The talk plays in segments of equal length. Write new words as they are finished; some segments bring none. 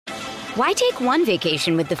Why take one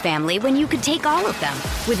vacation with the family when you could take all of them?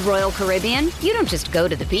 With Royal Caribbean, you don't just go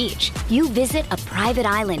to the beach. You visit a private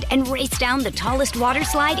island and race down the tallest water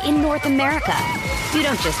slide in North America. You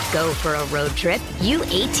don't just go for a road trip. You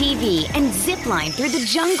ATV and zip line through the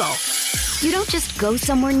jungle. You don't just go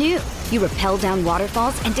somewhere new. You rappel down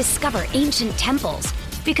waterfalls and discover ancient temples.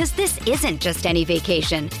 Because this isn't just any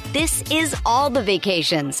vacation. This is all the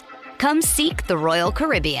vacations. Come seek the Royal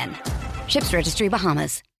Caribbean. Ships Registry,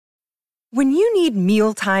 Bahamas. When you need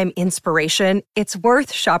mealtime inspiration, it's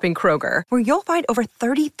worth shopping Kroger, where you'll find over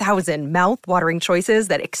 30,000 mouth-watering choices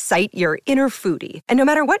that excite your inner foodie. And no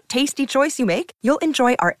matter what tasty choice you make, you'll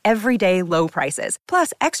enjoy our everyday low prices,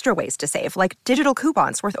 plus extra ways to save, like digital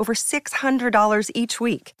coupons worth over $600 each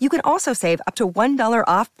week. You can also save up to $1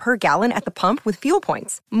 off per gallon at the pump with fuel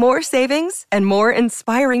points. More savings and more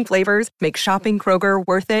inspiring flavors make shopping Kroger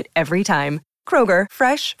worth it every time. Kroger,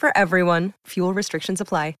 fresh for everyone. Fuel restrictions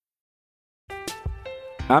apply.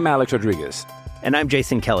 I'm Alex Rodriguez. And I'm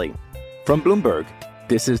Jason Kelly. From Bloomberg,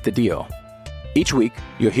 this is The Deal. Each week,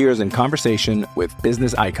 you'll hear us in conversation with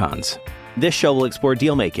business icons. This show will explore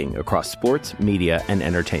deal-making across sports, media, and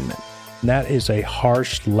entertainment. That is a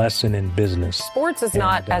harsh lesson in business. Sports is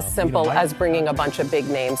not as simple as bringing a bunch of big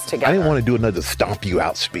names together. I didn't want to do another stomp you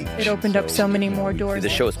out speech. It opened up so many more doors. The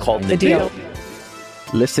show is called The Deal.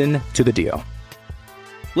 Listen to The Deal.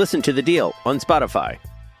 Listen to The Deal on Spotify.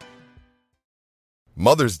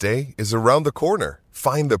 Mother's Day is around the corner.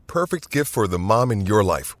 Find the perfect gift for the mom in your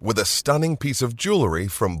life with a stunning piece of jewelry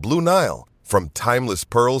from Blue Nile. From timeless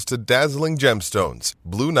pearls to dazzling gemstones,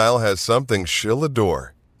 Blue Nile has something she'll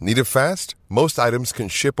adore. Need it fast? Most items can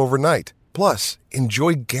ship overnight. Plus,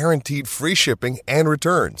 enjoy guaranteed free shipping and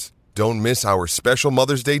returns. Don't miss our special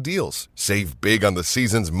Mother's Day deals. Save big on the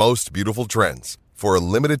season's most beautiful trends. For a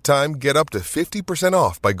limited time, get up to 50%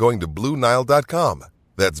 off by going to BlueNile.com.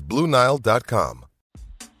 That's BlueNile.com.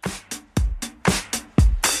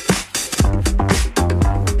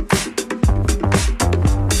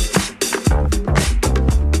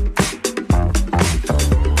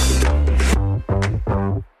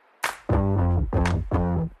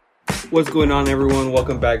 What's going on, everyone?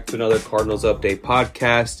 Welcome back to another Cardinals Update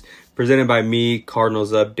podcast presented by me,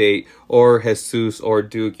 Cardinals Update, or Jesus, or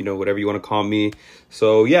Duke, whatever you want to call me.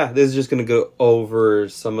 So yeah, this is just going to go over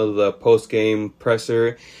some of the post-game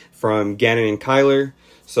presser from Gannon and Kyler.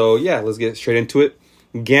 So yeah, let's get straight into it.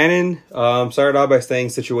 Gannon started out by saying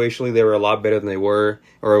situationally they were a lot better than they were,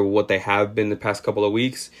 or what they have been the past couple of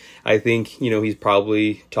weeks. I think, he's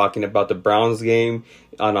probably talking about the Browns game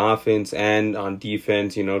on offense and on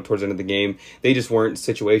defense, towards the end of the game. They just weren't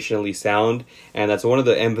situationally sound. And that's one of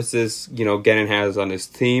the emphasis, Gannon has on his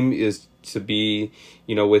team is to be,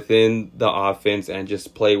 within the offense and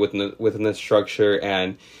just play within the structure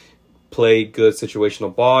and play good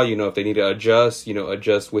situational ball. If they need to adjust,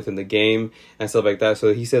 adjust within the game and stuff like that.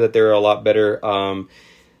 So he said that they were a lot better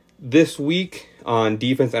this week on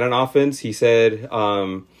defense and on offense. He said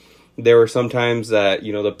there were some times that,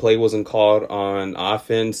 the play wasn't called on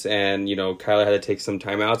offense and, Kyler had to take some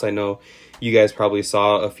timeouts. I know you guys probably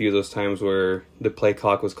saw a few of those times where the play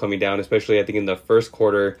clock was coming down, especially I think in the first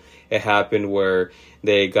quarter it happened where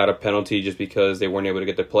they got a penalty just because they weren't able to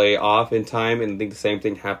get the play off in time. And I think the same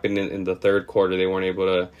thing happened in the third quarter. They weren't able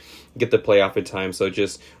to get the play off in time. So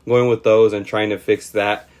just going with those and trying to fix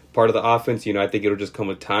that part of the offense, I think it'll just come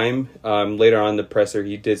with time. Later on in the presser,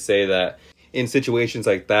 he did say that in situations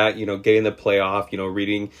like that, getting the play off,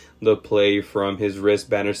 reading the play from his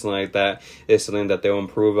wristband or something like that is something that they'll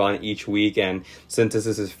improve on each week. And since this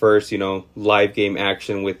is his first, live game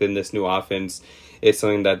action within this new offense, it's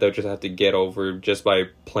something that they'll just have to get over just by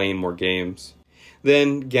playing more games.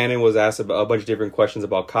 Then Gannon was asked about a bunch of different questions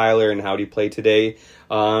about Kyler and how he played today.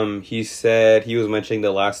 He said he was mentioning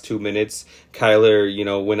the last 2 minutes.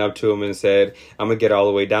 Kyler, went up to him and said, "I'm going to get all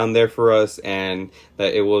the way down there for us." And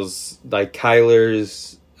that it was like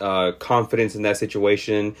Kyler's confidence in that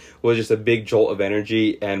situation was just a big jolt of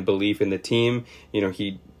energy and belief in the team.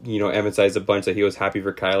 He emphasized a bunch that he was happy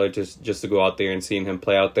for Kyler just to go out there and seeing him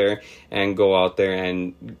play out there and go out there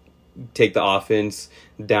and take the offense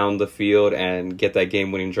down the field and get that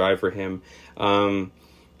game-winning drive for him.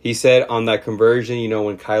 He said on that conversion,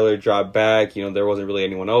 when Kyler dropped back, there wasn't really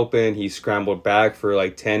anyone open. He scrambled back for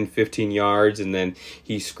like 10, 15 yards, and then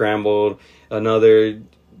he scrambled another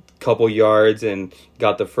couple yards and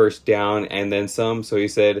got the first down and then some. So he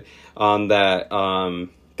said on that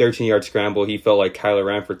 13-yard scramble, he felt like Kyler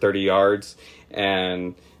ran for 30 yards.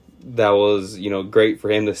 And that was, great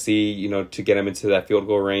for him to see, to get him into that field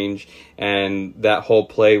goal range. And that whole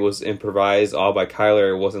play was improvised all by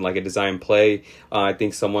Kyler. It wasn't like a design play. I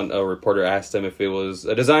think a reporter asked him if it was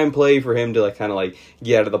a design play for him to kind of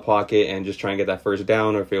get out of the pocket and just try and get that first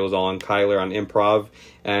down, or if it was all on Kyler on improv.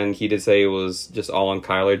 And he did say it was just all on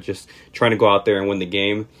Kyler, just trying to go out there and win the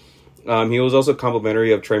game. He was also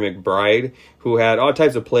complimentary of Trey McBride, who had all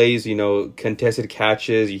types of plays, contested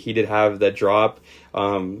catches. He did have that drop,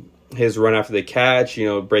 his run after the catch,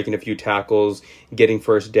 breaking a few tackles, getting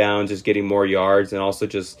first down, just getting more yards, and also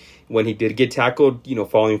just when he did get tackled,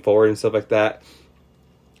 falling forward and stuff like that.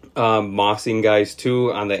 Mossing guys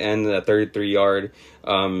too on the end of that 33-yard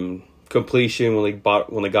completion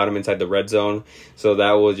when they got him inside the red zone. So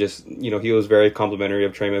that was just, he was very complimentary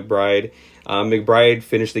of Trey McBride. McBride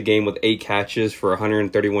finished the game with 8 catches for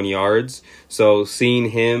 131 yards. So seeing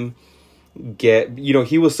him get,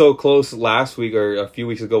 he was so close last week or a few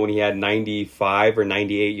weeks ago when he had 95 or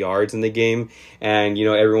 98 yards in the game. And,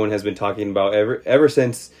 everyone has been talking about ever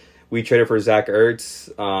since we traded for Zach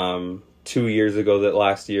Ertz 2 years ago, that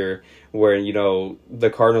last year, where,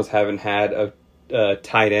 the Cardinals haven't had a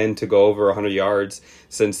tight end to go over 100 yards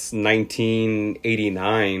since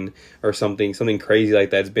 1989 or something crazy like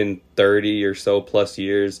that. It's been 30 or so plus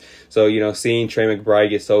years. So, seeing Trey McBride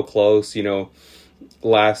get so close, the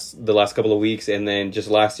last couple of weeks, and then just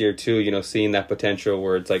last year too, seeing that potential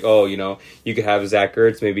where it's like, oh, you could have Zach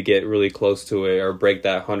Ertz maybe get really close to it or break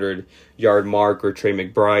that 100-yard mark, or Trey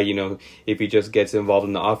McBride, if he just gets involved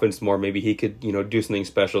in the offense more, maybe he could, do something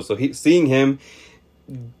special. So seeing him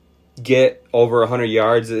get over 100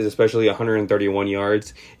 yards, especially 131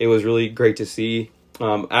 yards, it was really great to see.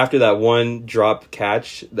 After that one drop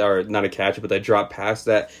catch, or not a catch, but that drop pass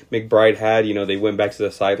that McBride had, they went back to the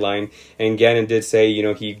sideline, and Gannon did say,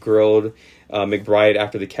 he grilled McBride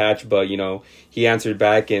after the catch, but, he answered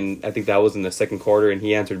back, and I think that was in the second quarter, and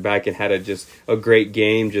he answered back and had a great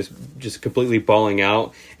game, just completely balling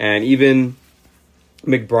out. And even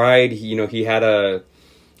McBride, he had a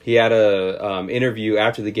interview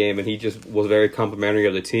after the game, and he just was very complimentary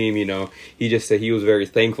of the team. He just said he was very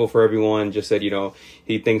thankful for everyone. Just said,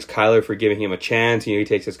 he thanks Kyler for giving him a chance. He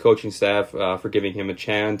takes his coaching staff for giving him a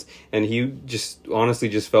chance, and he just honestly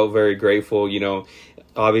just felt very grateful.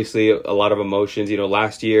 Obviously a lot of emotions.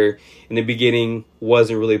 Last year in the beginning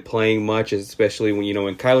wasn't really playing much, especially when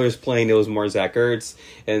Kyler was playing, it was more Zach Ertz,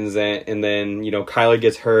 and then Kyler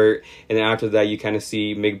gets hurt, and then after that you kind of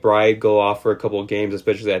see McBride go off for a couple of games,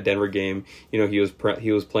 especially that Denver game.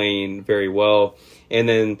 He was playing very well, and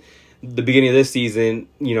then the beginning of this season,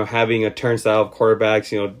 having a turnstile of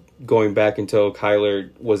quarterbacks, going back until Kyler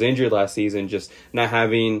was injured last season, just not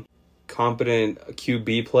having competent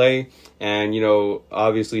QB play. And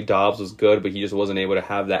obviously Dobbs was good, but he just wasn't able to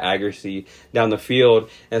have that accuracy down the field.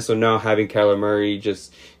 And so now having Kyler Murray,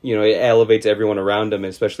 just it elevates everyone around him,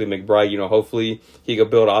 especially McBride. Hopefully he could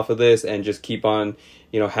build off of this and just keep on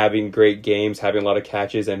having great games, having a lot of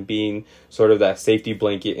catches, and being sort of that safety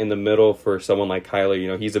blanket in the middle for someone like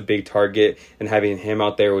Kyler. He's a big target, and having him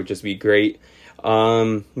out there would just be great.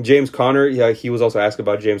 James Conner, he was also asked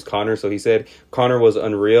about James Conner, so he said Conner was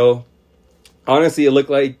unreal. Honestly, it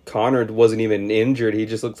looked like Conner wasn't even injured. He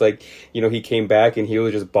just looks like, he came back and he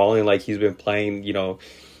was just balling like he's been playing,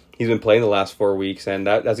 he's been playing the last 4 weeks. And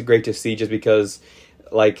that's great to see, just because,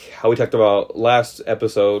 like how we talked about last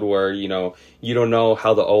episode, where, you don't know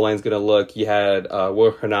how the O-line's going to look. You had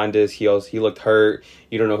Will Hernandez, he looked hurt.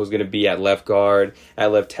 You don't know who's going to be at left guard,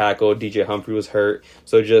 at left tackle. DJ Humphrey was hurt.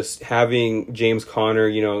 So just having James Conner,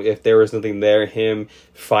 if there was nothing there, him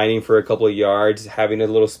fighting for a couple of yards, having a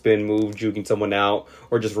little spin move, juking someone out,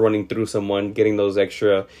 or just running through someone, getting those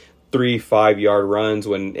extra 3-5 yard runs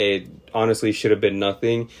when it honestly should have been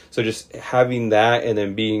nothing. So just having that, and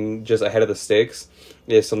then being just ahead of the sticks,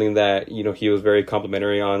 is something that he was very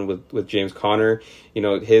complimentary on with James Conner.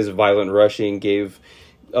 His violent rushing gave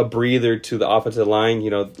a breather to the offensive line.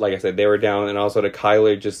 Like I said, they were down, and also to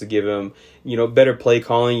Kyler, just to give him better play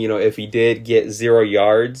calling. If he did get 0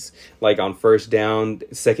 yards, like on first down,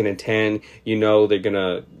 2nd and 10,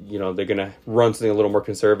 they're gonna run something a little more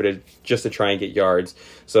conservative just to try and get yards.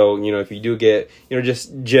 So if you do get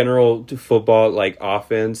just general football like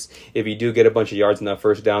offense, if you do get a bunch of yards in that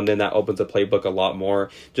first down, then that opens the playbook a lot more,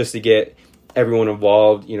 just to get everyone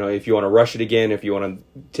involved. If you want to rush it again, if you want to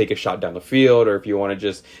take a shot down the field, or if you want to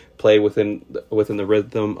just play within the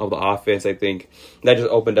rhythm of the offense, I think that just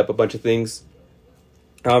opened up a bunch of things.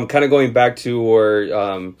 Kind of going back to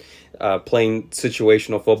where playing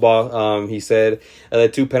situational football, he said the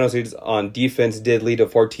 2 penalties on defense did lead to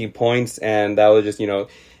 14 points, and that was just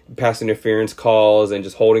pass interference calls and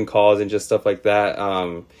just holding calls and just stuff like that.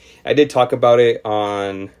 I did talk about it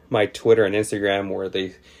on my Twitter and Instagram where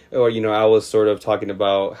I was sort of talking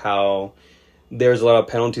about how there's a lot of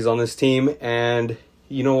penalties on this team, and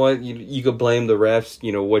you know what, you could blame the refs,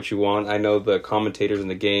 what you want. I know the commentators in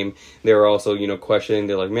the game, they were also, questioning.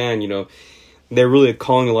 They're like, man, they're really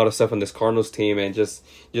calling a lot of stuff on this Cardinals team, and just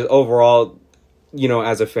overall,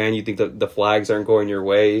 as a fan, you think that the flags aren't going your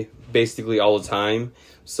way basically all the time.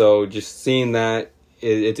 So just seeing that,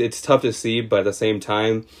 it's tough to see, but at the same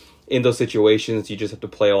time, in those situations, you just have to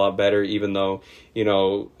play a lot better, even though,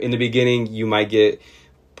 in the beginning, you might get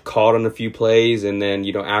called on a few plays, and then,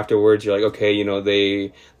 afterwards, you're like, okay,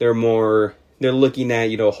 they're looking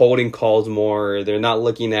at, holding calls more. They're not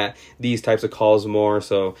looking at these types of calls more.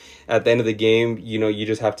 So at the end of the game, you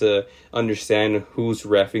just have to understand who's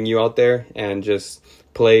reffing you out there and just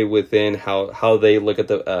play within how they look at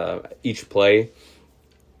the each play.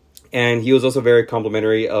 And he was also very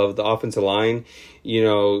complimentary of the offensive line.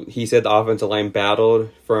 He said the offensive line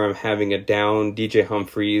battled from having a down DJ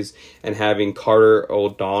Humphries and having Carter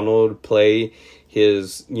O'Donnell play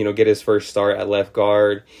get his first start at left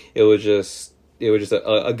guard. It was just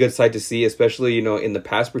a good sight to see, especially, in the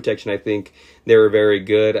pass protection. I think they were very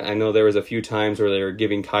good. I know there was a few times where they were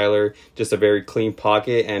giving Kyler just a very clean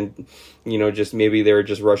pocket, and, just maybe they were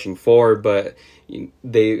just rushing forward, but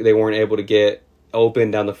they weren't able to get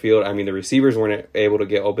open down the field. I mean, the receivers weren't able to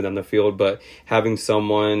get open down the field, but having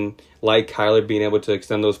someone like Kyler being able to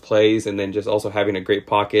extend those plays, and then just also having a great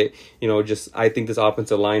pocket, I think this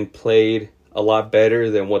offensive line played a lot better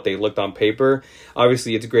than what they looked on paper.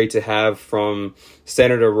 Obviously, it's great to have from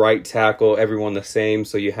center to right tackle everyone the same.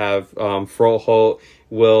 So you have Froholt,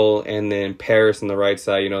 Will, and then Paris on the right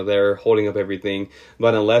side. They're holding up everything. But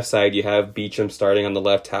on the left side, you have Beachum starting on the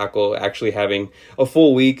left tackle, actually having a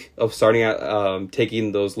full week of starting out,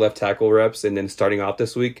 taking those left tackle reps, and then starting off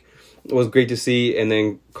this week. It was great to see. And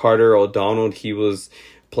then Carter O'Donnell, he was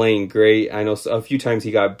playing great. I know a few times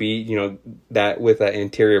he got beat, that with that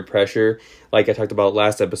interior pressure, like I talked about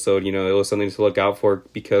last episode, it was something to look out for,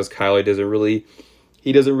 because Kyler doesn't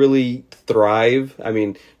really thrive. I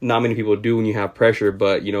mean, not many people do when you have pressure,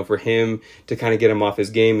 but, for him to kind of get him off his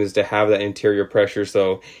game is to have that interior pressure.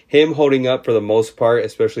 So him holding up for the most part,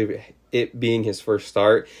 especially it being his first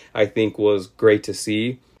start, I think was great to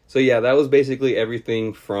see. So yeah, that was basically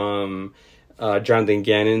everything from Jonathan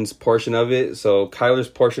Gannon's portion of it. So Kyler's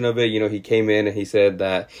portion of it, he came in and he said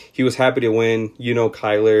that he was happy to win.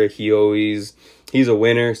 Kyler, he's a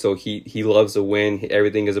winner, so he loves to win.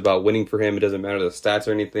 Everything is about winning for him. It doesn't matter the stats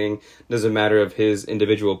or anything. It doesn't matter of his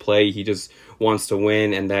individual play. He just wants to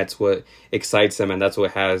win, and that's what excites him, and that's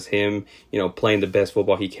what has him, playing the best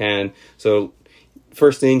football he can. So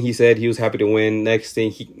first thing he said, he was happy to win. Next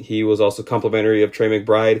thing, he was also complimentary of Trey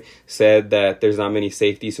McBride, said that there's not many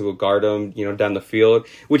safeties who will guard him, down the field,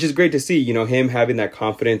 which is great to see. Him having that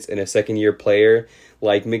confidence in a second-year player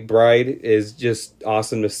like McBride is just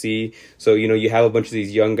awesome to see. So, you have a bunch of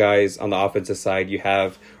these young guys on the offensive side. You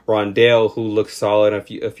have Rondale, who looks solid a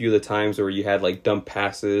few of the times where you had like dump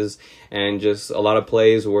passes and just a lot of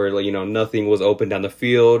plays where nothing was open down the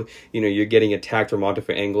field. You're getting attacked from all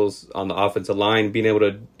different angles on the offensive line. Being able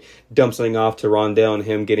to dump something off to Rondale and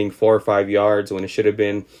him getting 4 or 5 yards when it should have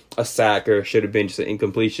been a sack or should have been just an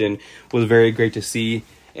incompletion was very great to see.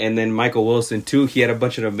 And then Michael Wilson too, he had a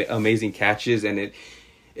bunch of amazing catches, and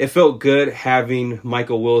it felt good having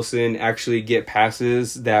Michael Wilson actually get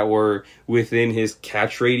passes that were within his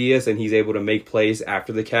catch radius, and he's able to make plays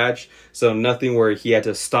after the catch. So nothing where he had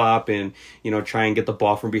to stop and, try and get the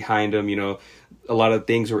ball from behind him. A lot of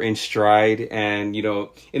things were in stride. And, in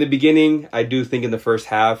the beginning, I do think in the first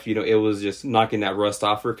half, it was just knocking that rust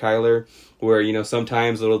off for Kyler, where,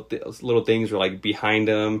 sometimes little things were like behind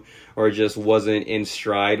him or just wasn't in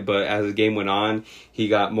stride. But as the game went on, he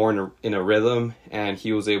got more in a rhythm, and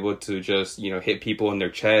he was able to just, hit people in their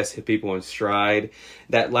chest, hit people in stride.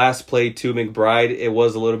 That last play to McBride, it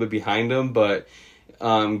was a little bit behind him, but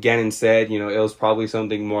Gannon said, it was probably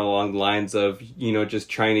something more along the lines of, just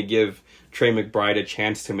trying to give Trey McBride a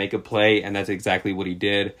chance to make a play, and that's exactly what he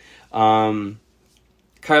did.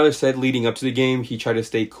 Kyler said leading up to the game, he tried to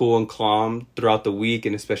stay cool and calm throughout the week,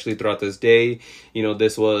 and especially throughout this day.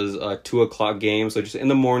 This was a 2:00 game, so just in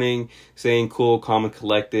the morning, staying cool, calm, and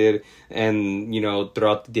collected. And,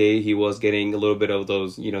 throughout the day, he was getting a little bit of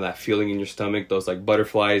those, that feeling in your stomach, those like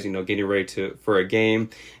butterflies, getting ready for a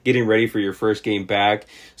game, getting ready for your first game back.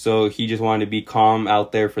 So he just wanted to be calm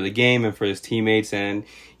out there for the game and for his teammates. And,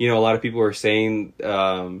 a lot of people were saying,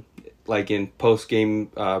 like in post-game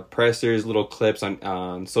pressers, little clips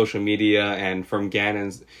on social media and from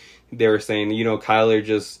Gannon's they were saying, Kyler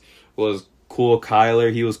just was cool.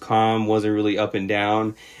 Kyler, he was calm, wasn't really up and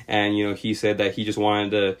down. And, he said that he just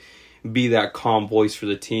wanted to be that calm voice for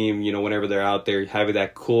the team, whenever they're out there, having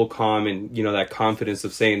that cool, calm, and, that confidence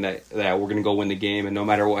of saying that we're going to go win the game. And no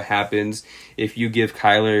matter what happens, if you give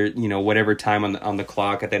Kyler, whatever time on the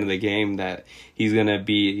clock at the end of the game, that he's going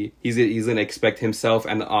to expect himself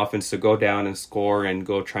and the offense to go down and score and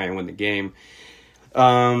go try and win the game.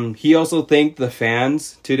 He also thanked the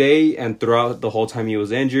fans today, and throughout the whole time he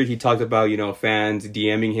was injured, he talked about, fans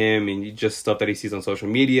DMing him and just stuff that he sees on social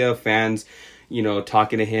media, fans,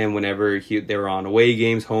 talking to him whenever they were on away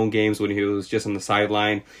games, home games, when he was just on the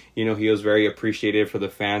sideline. He was very appreciative for the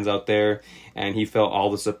fans out there, and he felt all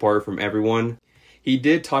the support from everyone. He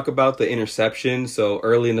did talk about the interception. So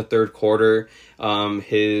early in the third quarter,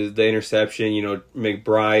 the interception,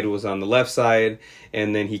 McBride was on the left side,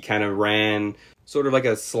 and then he kind of ran sort of like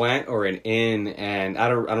a slant or an in, and I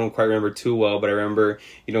don't quite remember too well, but I remember,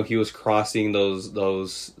 he was crossing those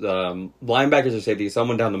linebackers or safeties,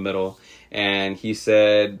 someone down the middle, and he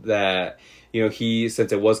said that,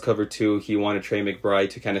 since it was cover 2, he wanted Trey McBride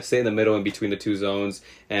to kind of sit in the middle in between the two zones,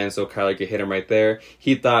 and so Kyler could hit him right there.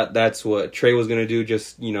 He thought that's what Trey was going to do,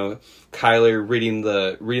 just, Kyler reading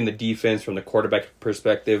the defense from the quarterback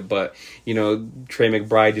perspective, but, Trey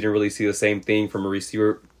McBride didn't really see the same thing from a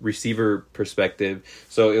receiver perspective.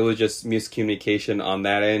 So it was just miscommunication on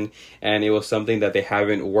that end, and it was something that they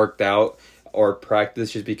haven't worked out or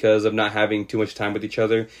practice just because of not having too much time with each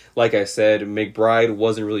other. Like I said, McBride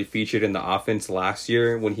wasn't really featured in the offense last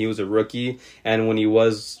year when he was a rookie, and when he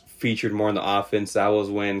was featured more in the offense, that was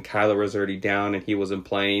when Kyler was already down and he wasn't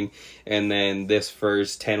playing. And then this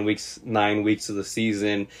first 9 weeks of the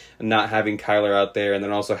season, not having Kyler out there, and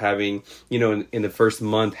then also having, in the first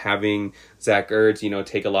month, having Zach Ertz,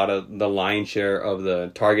 take a lot of the lion's share of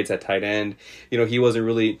the targets at tight end. He wasn't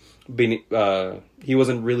really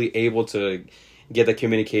able to get the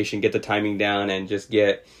communication, get the timing down, and just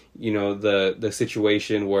get, the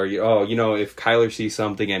situation where, if Kyler sees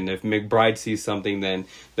something and if McBride sees something, then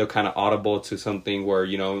they'll kind of audible to something where,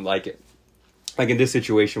 like in this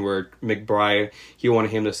situation where McBride, he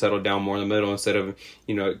wanted him to settle down more in the middle instead of,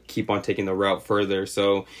 keep on taking the route further.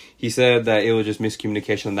 So he said that it was just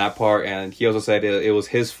miscommunication on that part. And he also said it was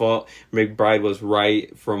his fault. McBride was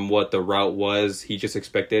right from what the route was. He just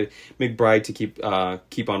expected McBride to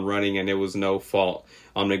keep on running, and it was no fault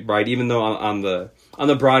on McBride, even though on the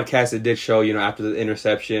broadcast it did show, after the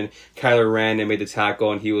interception, Kyler ran and made the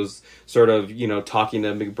tackle, and he was sort of, talking to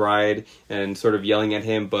McBride and sort of yelling at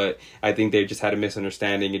him, but I think they just had a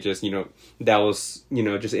misunderstanding. It just, that was,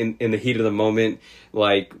 just in the heat of the moment,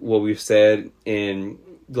 like what we've said in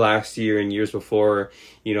last year and years before,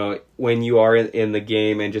 when you are in the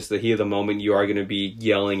game and just the heat of the moment, you are going to be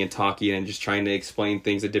yelling and talking and just trying to explain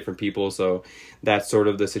things to different people. So that's sort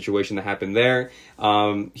of the situation that happened there.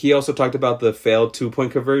 He also talked about the failed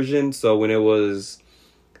 2-point conversion. So when it was,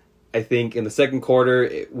 I think in the second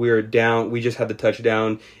quarter, we were down, we just had the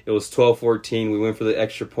touchdown. It was 12-14. We went for the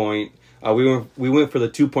extra point. We went for the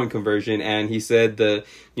 2-point conversion, and he said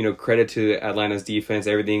credit to Atlanta's defense,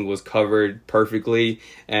 everything was covered perfectly,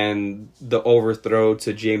 and the overthrow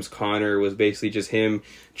to James Conner was basically just him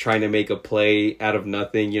trying to make a play out of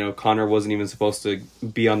nothing. Conner wasn't even supposed to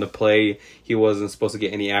be on the play. He wasn't supposed to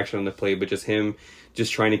get any action on the play, but just him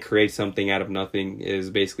just trying to create something out of nothing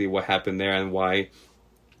is basically what happened there and why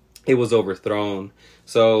it was overthrown.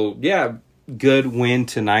 So yeah, good win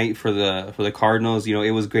tonight for the Cardinals.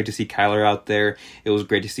 It was great to see Kyler out there. It was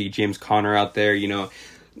great to see James Conner out there.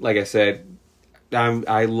 Like I said,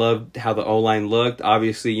 I loved how the O-line looked.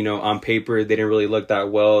 Obviously, on paper, they didn't really look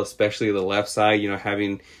that well, especially the left side,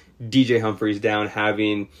 having DJ Humphries down,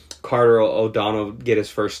 having Carter O'Donnell get his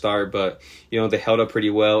first start, but, they held up pretty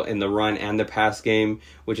well in the run and the pass game,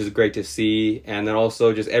 which is great to see. And then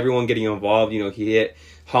also just everyone getting involved. He hit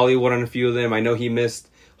Hollywood on a few of them. I know he missed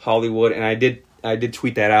Hollywood, and I did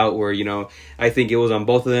tweet that out where, I think it was on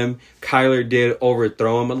both of them. Kyler did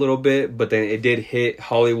overthrow him a little bit, but then it did hit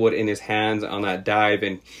Hollywood in his hands on that dive.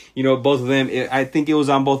 And, both of them, I think it was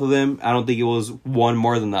on both of them. I don't think it was one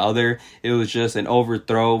more than the other. It was just an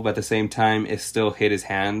overthrow, but at the same time, it still hit his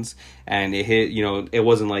hands. And it hit, it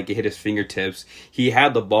wasn't like it hit his fingertips. He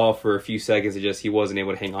had the ball for a few seconds. It just, he wasn't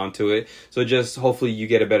able to hang on to it. So just hopefully you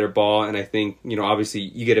get a better ball. And I think, obviously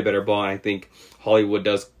you get a better ball. And I think Hollywood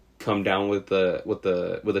does come down with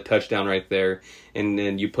the touchdown right there, and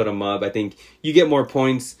then you put them up. I think you get more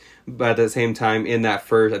points, but at the same time, in that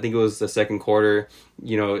first, I think it was the second quarter,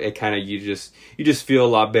 it kind of, you just feel a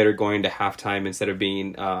lot better going to halftime instead of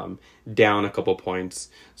being down a couple points.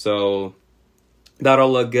 So that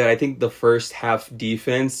all looked good. I think the first half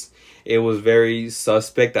defense, it was very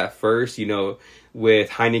suspect at first. With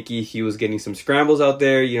Heineke, he was getting some scrambles out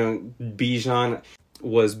there. Bijan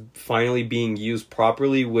was finally being used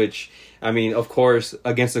properly, which, I mean, of course,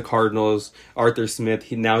 against the Cardinals, Arthur Smith,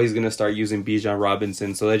 he's going to start using Bijan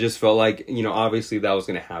Robinson. So that just felt like, obviously that was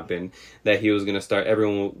going to happen, that he was going to start,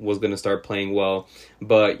 everyone was going to start playing well.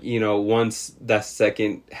 But, once that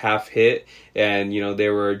second half hit and, they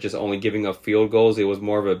were just only giving up field goals, it was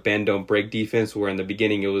more of a bend, don't break defense, where in the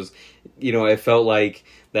beginning it was, it felt like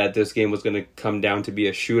that this game was going to come down to be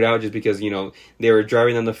a shootout just because, they were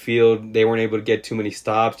driving on the field. They weren't able to get too many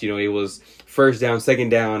stops. It was first down, second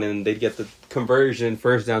down, and they'd get the conversion,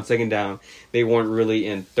 first down, second down. They weren't really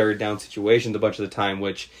in third down situations a bunch of the time,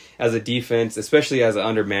 which as a defense, especially as an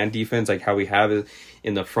undermanned defense, like how we have it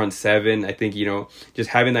in the front seven, I think, just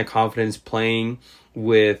having that confidence, playing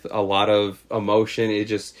with a lot of emotion,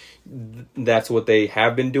 that's what they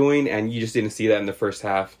have been doing, and you just didn't see that in the first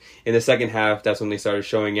half. In the second half, that's when they started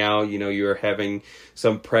showing out. You were having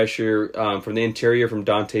some pressure from the interior from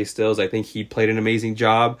Dante Stills. I think he played an amazing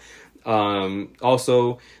job.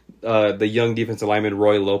 Also, the young defensive lineman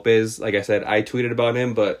Roy Lopez, like I said, I tweeted about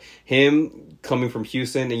him, but him coming from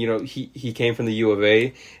Houston, and he came from the U of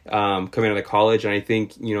A, coming out of college, and I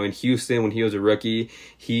think in Houston when he was a rookie,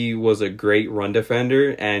 he was a great run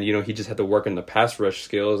defender, and he just had to work on the pass rush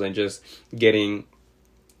skills and just getting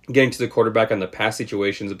to the quarterback on the pass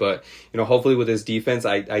situations. But hopefully with his defense,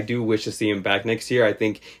 I do wish to see him back next year. I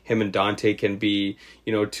think him and Dante can be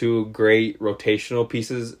two great rotational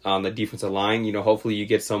pieces on the defensive line. Hopefully you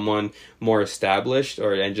get someone more established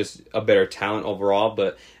and just a better talent overall.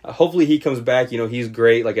 But hopefully he comes back. He's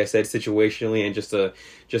great, like I said, situationally, and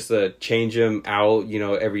just to change him out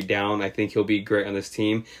every down. I think he'll be great on this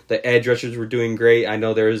team. The edge rushers were doing great. I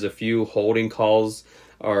know there's a few holding calls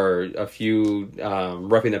or a few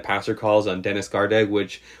roughing the passer calls on Dennis Gardeck,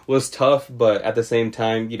 which was tough, but at the same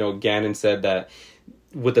time, Gannon said that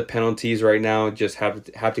with the penalties right now, just have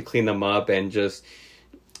to clean them up, and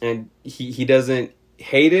he doesn't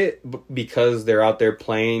hate it because they're out there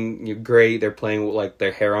playing great. They're playing with like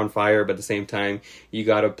their hair on fire, but at the same time, you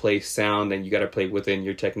got to play sound and you got to play within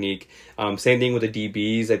your technique. Same thing with the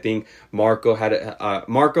DBs. I think Marco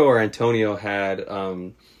or Antonio had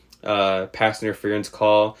pass interference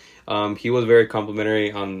call. He was very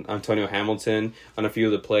complimentary on Antonio Hamilton on a few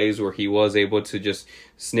of the plays where he was able to just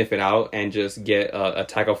sniff it out and just get a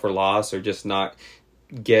tackle for loss, or just not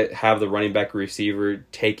have the running back receiver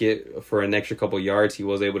take it for an extra couple yards. He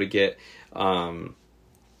was able to get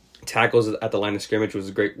tackles at the line of scrimmage,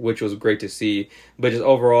 which was great to see. But just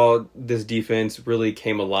overall, this defense really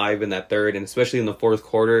came alive in that third, and especially in the fourth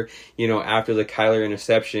quarter, after the Kyler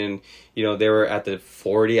interception, they were at the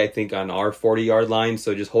 40, I think, on our 40-yard line.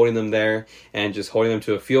 So just holding them there and just holding them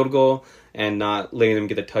to a field goal and not letting them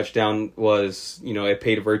get the touchdown was, it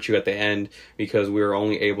paid virtue at the end, because we were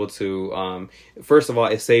only able to, first of all,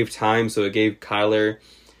 it saved time. So it gave Kyler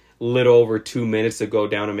little over 2 minutes to go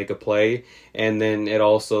down and make a play, and then it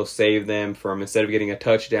also saved them from, instead of getting a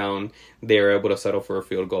touchdown, they were able to settle for a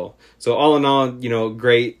field goal. So all in all,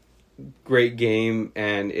 great game,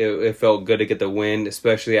 and it felt good to get the win,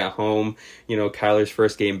 especially at home. Kyler's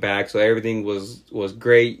first game back, so everything was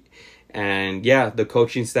great. And yeah, the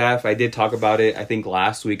coaching staff, I did talk about it, I think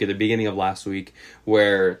last week, at the beginning of last week,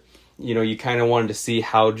 where you kind of wanted to see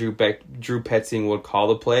how Drew Petzing would call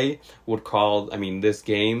the play, this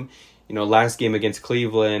game. Last game against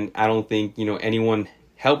Cleveland, I don't think, anyone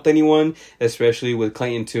helped anyone, especially with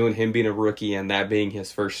Clayton Tune, him being a rookie and that being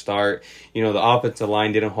his first start. The offensive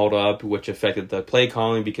line didn't hold up, which affected the play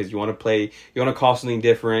calling, because you want to call something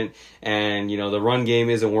different, and the run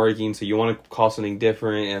game isn't working, so you want to call something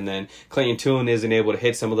different. And then Clayton Tune isn't able to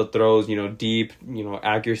hit some of the throws, deep,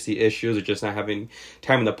 accuracy issues, or just not having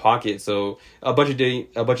time in the pocket. So a bunch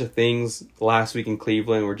of things last week in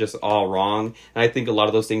Cleveland were just all wrong, and I think a lot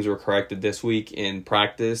of those things were corrected this week in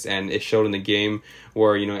practice, and it showed in the game,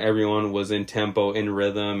 where everyone was in tempo, in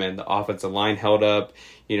rhythm, and the offensive line held up.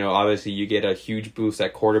 Obviously you get a huge boost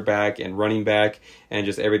at quarterback and running back, and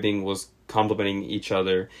just everything was complementing each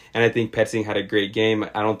other. And I think Petzing had a great game.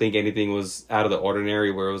 I don't think anything was out of the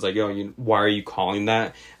ordinary where it was like, why are you calling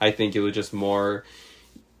that? I think it was just more,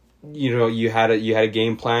 you had a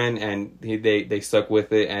game plan, and they stuck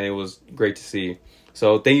with it, and it was great to see.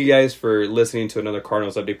 So thank you guys for listening to another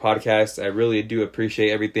Cardinals Update podcast. I really do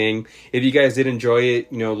appreciate everything. If you guys did enjoy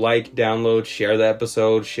it, like, download, share the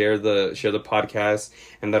episode, share the podcast,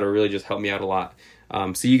 and that'll really just help me out a lot.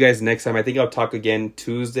 See you guys next time. I think I'll talk again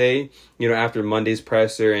Tuesday, after Monday's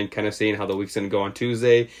presser, and kind of seeing how the week's going to go on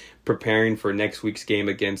Tuesday, preparing for next week's game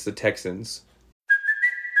against the Texans.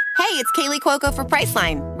 Hey, it's Kaylee Cuoco for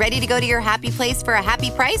Priceline. Ready to go to your happy place for a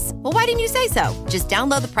happy price? Well, why didn't you say so? Just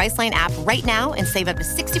download the Priceline app right now and save up to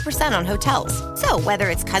 60% on hotels. So whether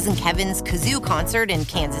it's Cousin Kevin's Kazoo Concert in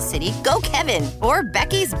Kansas City, go Kevin, or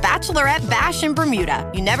Becky's Bachelorette Bash in Bermuda,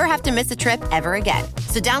 you never have to miss a trip ever again.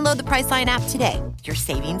 So download the Priceline app today. Your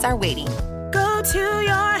savings are waiting. Go to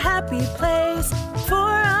your happy place for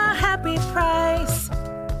a happy price.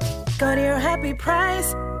 Go to your happy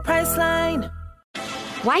price, Priceline.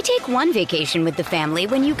 Why take one vacation with the family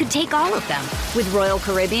when you could take all of them? With Royal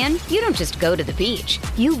Caribbean, you don't just go to the beach.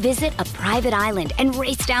 You visit a private island and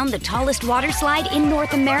race down the tallest water slide in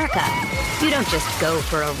North America. You don't just go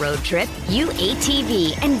for a road trip. You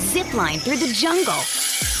ATV and zip line through the jungle.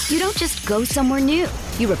 You don't just go somewhere new.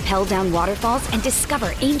 You rappel down waterfalls and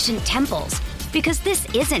discover ancient temples. Because this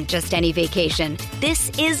isn't just any vacation.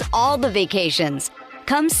 This is all the vacations.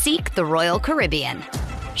 Come seek the Royal Caribbean.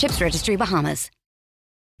 Ships Registry, Bahamas.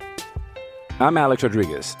 I'm Alex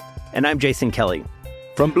Rodriguez. And I'm Jason Kelly.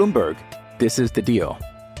 From Bloomberg, this is The Deal.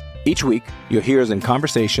 Each week, you'll hear us in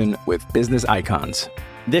conversation with business icons.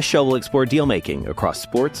 This show will explore deal-making across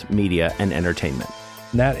sports, media, and entertainment.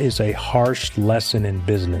 That is a harsh lesson in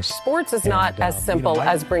business. Sports is not as simple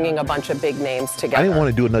as bringing a bunch of big names together. I didn't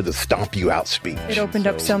want to do another stomp you out speech. It opened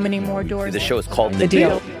up so many more doors. The show is called The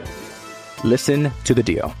Deal. Listen to The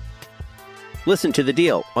Deal. Listen to The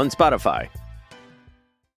Deal on Spotify.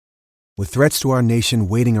 With threats to our nation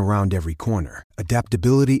waiting around every corner,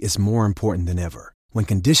 adaptability is more important than ever. When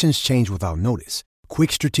conditions change without notice,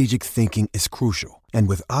 quick strategic thinking is crucial. And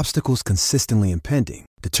with obstacles consistently impending,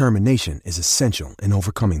 determination is essential in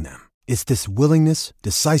overcoming them. It's this willingness,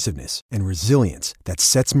 decisiveness, and resilience that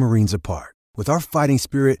sets Marines apart. With our fighting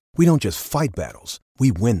spirit, we don't just fight battles,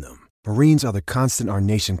 we win them. Marines are the constant our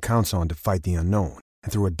nation counts on to fight the unknown.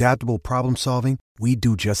 And through adaptable problem solving, we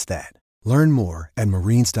do just that. Learn more at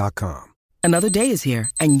marines.com. Another day is here,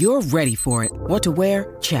 and you're ready for it. What to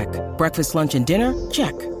wear? Check. Breakfast, lunch, and dinner?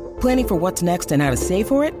 Check. Planning for what's next and how to save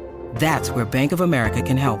for it? That's where Bank of America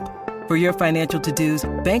can help. For your financial to-dos,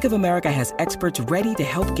 Bank of America has experts ready to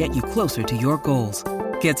help get you closer to your goals.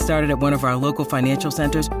 Get started at one of our local financial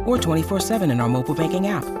centers or 24/7 in our mobile banking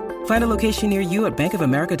app. Find a location near you at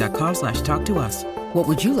bankofamerica.com/talktous. What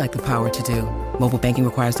would you like the power to do? Mobile banking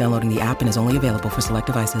requires downloading the app and is only available for select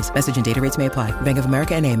devices. Message and data rates may apply. Bank of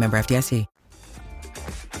America NA, member FDIC.